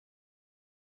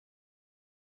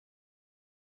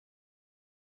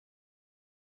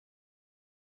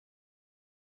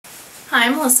Hi,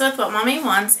 I'm Melissa with What Mommy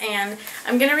Wants, and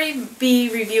I'm going to be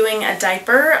reviewing a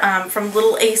diaper from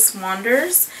Little Ace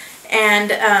Wonders. And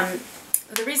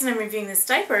the reason I'm reviewing this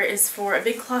diaper is for a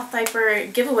big cloth diaper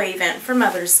giveaway event for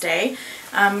Mother's Day.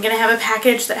 I'm going to have a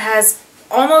package that has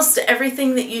almost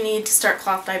everything that you need to start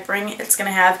cloth diapering. It's going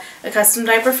to have a custom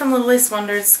diaper from Little Ace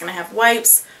Wonders. It's going to have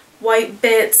wipes, wipe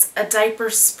bits, a diaper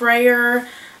sprayer,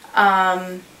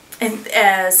 and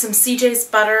some CJ's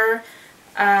butter.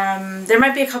 There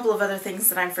might be a couple of other things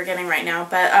that I'm forgetting right now,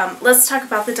 but let's talk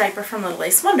about the diaper from Little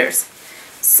Ace Wonders.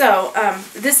 So,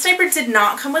 this diaper did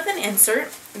not come with an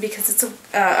insert because it's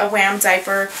a wham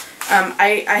diaper.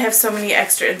 I have so many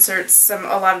extra inserts. A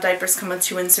lot of diapers come with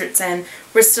 2 inserts, and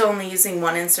we're still only using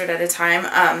 1 insert at a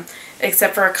time,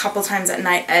 except for a couple times at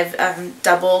night I've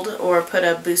doubled or put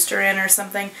a booster in or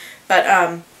something, but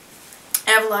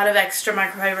I have a lot of extra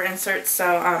microfiber inserts,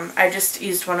 so I just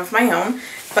used one of my own.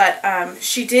 But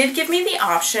she did give me the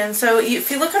option, so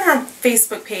if you look on her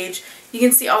Facebook page, you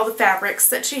can see all the fabrics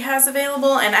that she has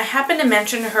available, and I happened to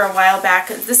mention to her a while back,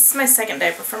 this is my second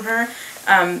diaper from her.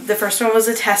 The first one was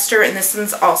a tester, and this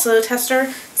one's also a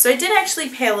tester, so I did actually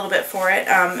pay a little bit for it,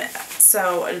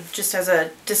 so just as a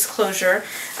disclosure,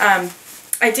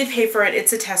 I did pay for it.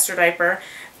 It's a tester diaper,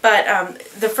 but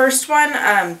the first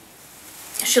one,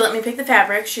 she let me pick the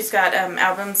fabric. She's got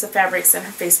albums of fabrics in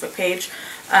her Facebook page.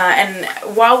 And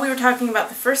while we were talking about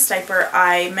the first diaper,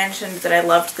 I mentioned that I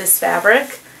loved this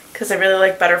fabric because I really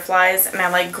like butterflies and I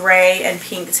like gray and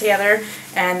pink together,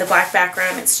 and the black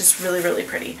background, it's just really, really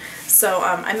pretty. So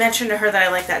I mentioned to her that I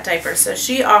like that diaper. So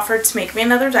she offered to make me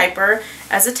another diaper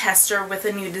as a tester with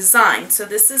a new design. So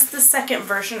this is the second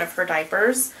version of her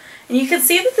diapers. And you can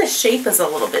see that the shape is a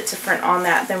little bit different on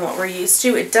that than what we're used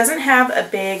to. It doesn't have a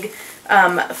big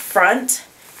front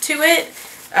to it,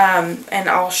 and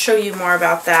I'll show you more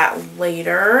about that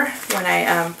later when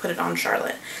I put it on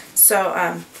Charlotte. So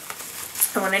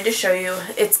I wanted to show you,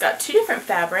 it's got 2 different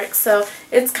fabrics, so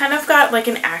it's kind of got like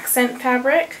an accent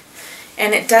fabric,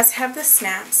 and it does have the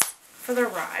snaps for the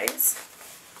rise.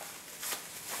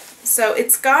 So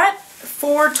it's got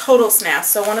 4 total snaps,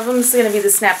 so one of them is going to be the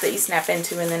snap that you snap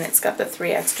into, and then it's got the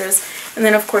 3 extras, and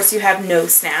then of course you have no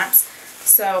snaps.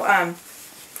 So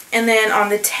and then on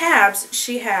the tabs,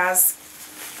 she has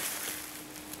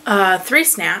 3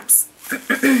 snaps,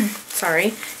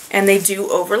 sorry, and they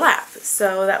do overlap.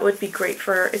 So that would be great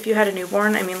for if you had a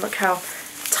newborn. I mean, look how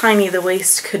tiny the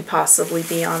waist could possibly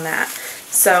be on that.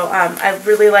 So I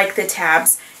really like the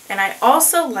tabs, and I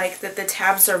also like that the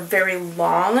tabs are very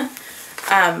long,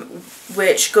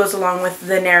 which goes along with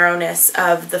the narrowness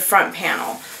of the front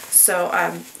panel. So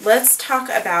let's talk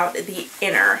about the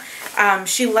inner.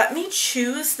 She let me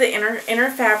choose the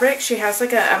inner fabric. She has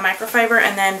like a microfiber,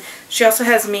 and then she also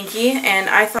has minky, and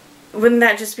I thought, wouldn't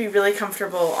that just be really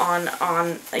comfortable on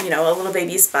you know, a little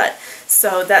baby's butt?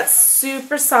 So that's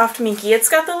super soft minky. It's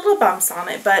got the little bumps on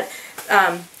it, but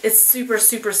it's super,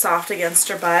 super soft against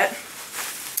her butt.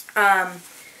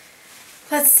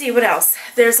 Let's see what else.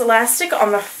 There's elastic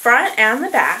on the front and the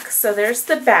back. So there's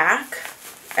the back,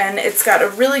 and it's got a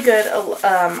really good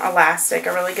elastic,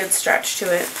 a really good stretch to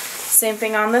it. Same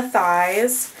thing on the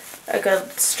thighs, a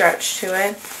good stretch to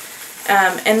it.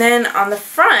 And then on the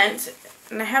front,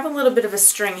 and I have a little bit of a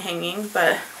string hanging,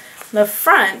 but the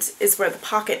front is where the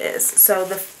pocket is. So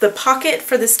the pocket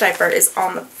for this diaper is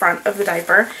on the front of the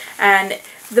diaper, and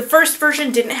the first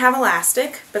version didn't have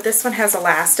elastic, but this one has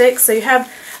elastic, so you have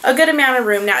a good amount of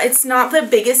room. Now, it's not the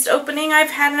biggest opening I've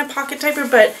had in a pocket diaper,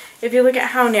 but if you look at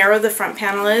how narrow the front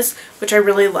panel is, which I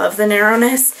really love the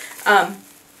narrowness,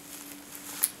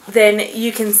 then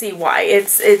you can see why.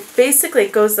 It basically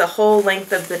goes the whole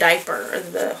length of the diaper, or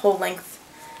the whole length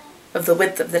of the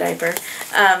width of the diaper.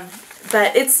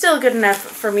 But it's still good enough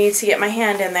for me to get my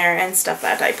hand in there and stuff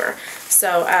that diaper.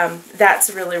 So that's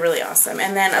really, really awesome.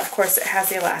 And then, of course, it has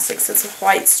the elastic, so it's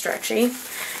quite stretchy.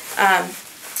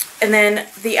 And then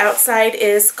the outside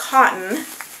is cotton,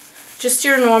 just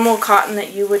your normal cotton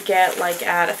that you would get like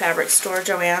at a fabric store,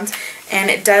 Joann's.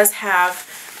 And it does have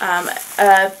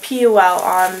a PUL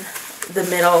on the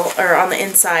middle, or on the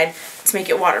inside, to make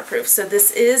it waterproof. So this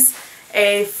is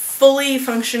a fully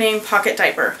functioning pocket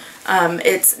diaper.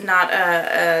 It's not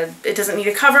it doesn't need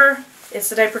a cover.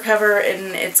 It's a diaper cover,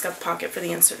 and it's got the pocket for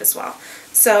the insert as well.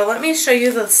 So let me show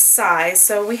you the size.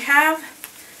 So we have,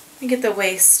 let me get the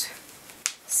waist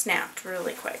snapped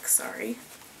really quick, sorry.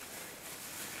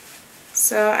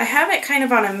 So I have it kind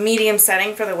of on a medium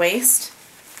setting for the waist,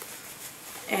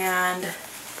 and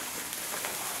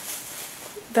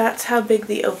that's how big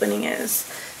the opening is.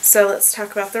 So let's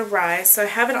talk about the rise. So I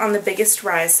have it on the biggest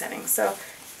rise setting. So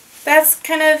that's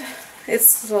kind of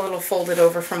It's a little folded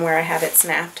over from where I had it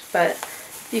snapped, but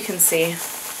you can see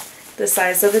the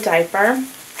size of the diaper.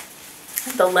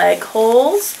 The leg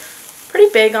holes,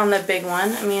 pretty big on the big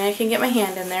one. I mean, I can get my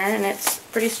hand in there and it's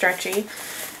pretty stretchy.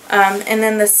 And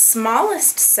then the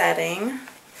smallest setting,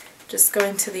 just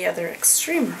going to the other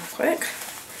extreme real quick.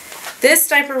 This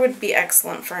diaper would be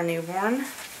excellent for a newborn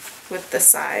with the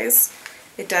size.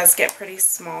 It does get pretty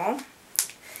small.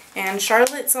 And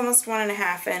Charlotte's almost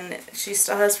 1.5 and she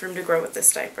still has room to grow with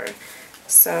this diaper.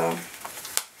 So,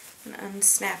 I'm going to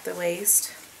unsnap the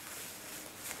waist.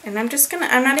 And I'm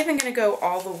not even going to go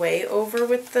all the way over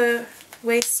with the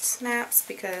waist snaps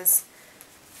because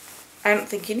I don't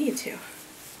think you need to.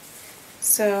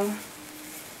 So,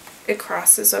 it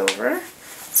crosses over.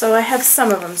 So I have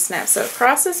some of them snapped. So it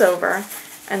crosses over,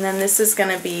 and then this is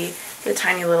going to be the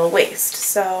tiny little waist.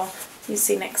 So you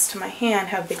see next to my hand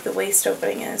how big the waist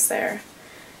opening is there.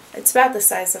 It's about the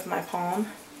size of my palm.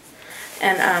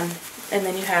 And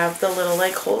then you have the little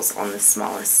leg holes on the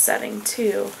smallest setting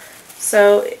too.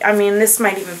 So, I mean, this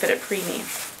might even fit a preemie,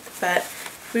 but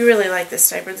we really like this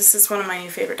diaper. This is one of my new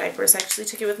favorite diapers. I actually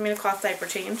took it with me to cloth diaper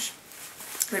change,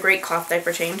 the Great Cloth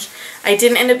Diaper Change. I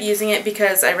didn't end up using it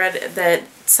because I read that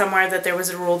somewhere that there was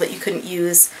a rule that you couldn't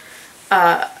use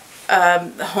a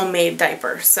homemade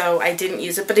diaper, so I didn't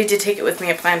use it, but I did take it with me.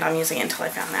 I planned on using it until I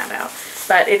found that out.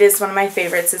 But it is one of my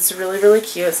favorites. It's really, really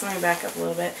cute. So let me back up a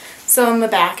little bit. So on the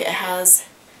back it has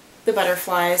the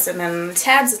butterflies, and then on the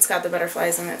tabs it's got the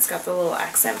butterflies, and it's got the little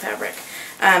accent fabric.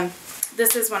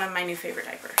 This is one of my new favorite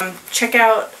diapers. Check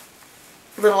out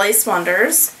Little Ace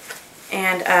Wonders,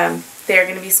 and they're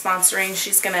going to be sponsoring.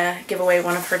 She's going to give away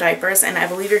one of her diapers, and I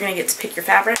believe you're going to get to pick your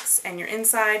fabrics and your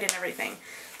inside and everything.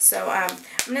 So I'm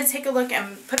going to take a look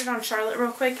and put it on Charlotte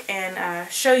real quick and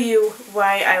show you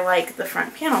why I like the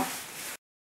front panel.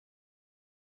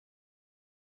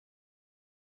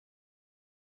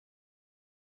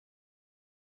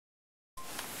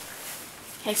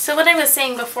 Okay, so what I was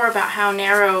saying before about how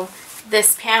narrow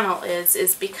this panel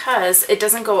is because it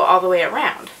doesn't go all the way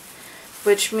around,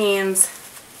 which means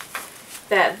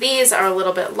that these are a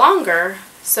little bit longer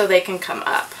so they can come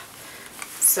up.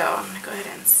 So I'm going to go ahead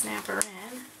and snap her in.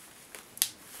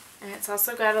 And it's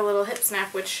also got a little hip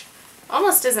snap, which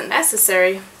almost isn't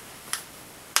necessary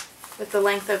with the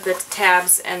length of the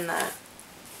tabs and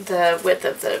the width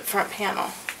of the front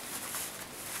panel.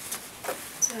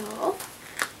 So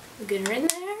we'll get her in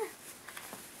there.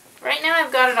 Right now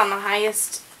I've got it on the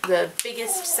highest, the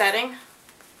biggest setting.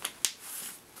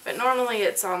 But normally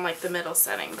it's on like the middle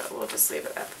setting, but we'll just leave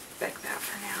it up like that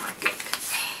for now, I think.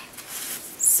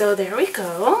 So there we go.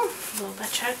 A little butt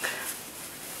check.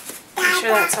 Make sure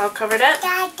that's all covered up.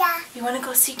 Dada. You want to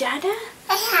go see Dada?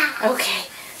 Yeah. Okay.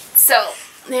 So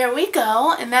there we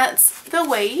go, and that's the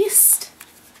waist.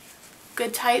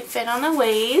 Good tight fit on the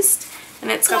waist,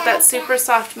 and it's got that super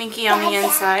soft minky on the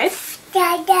inside.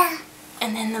 Dada.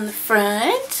 And then on the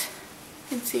front,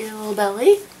 you can see your little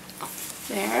belly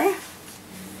there.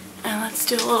 And let's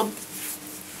do a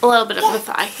little bit of the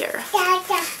thigh here.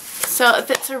 So it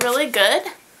fits her really good,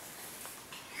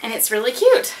 and it's really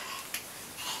cute.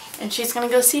 And she's gonna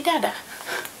go see Dada.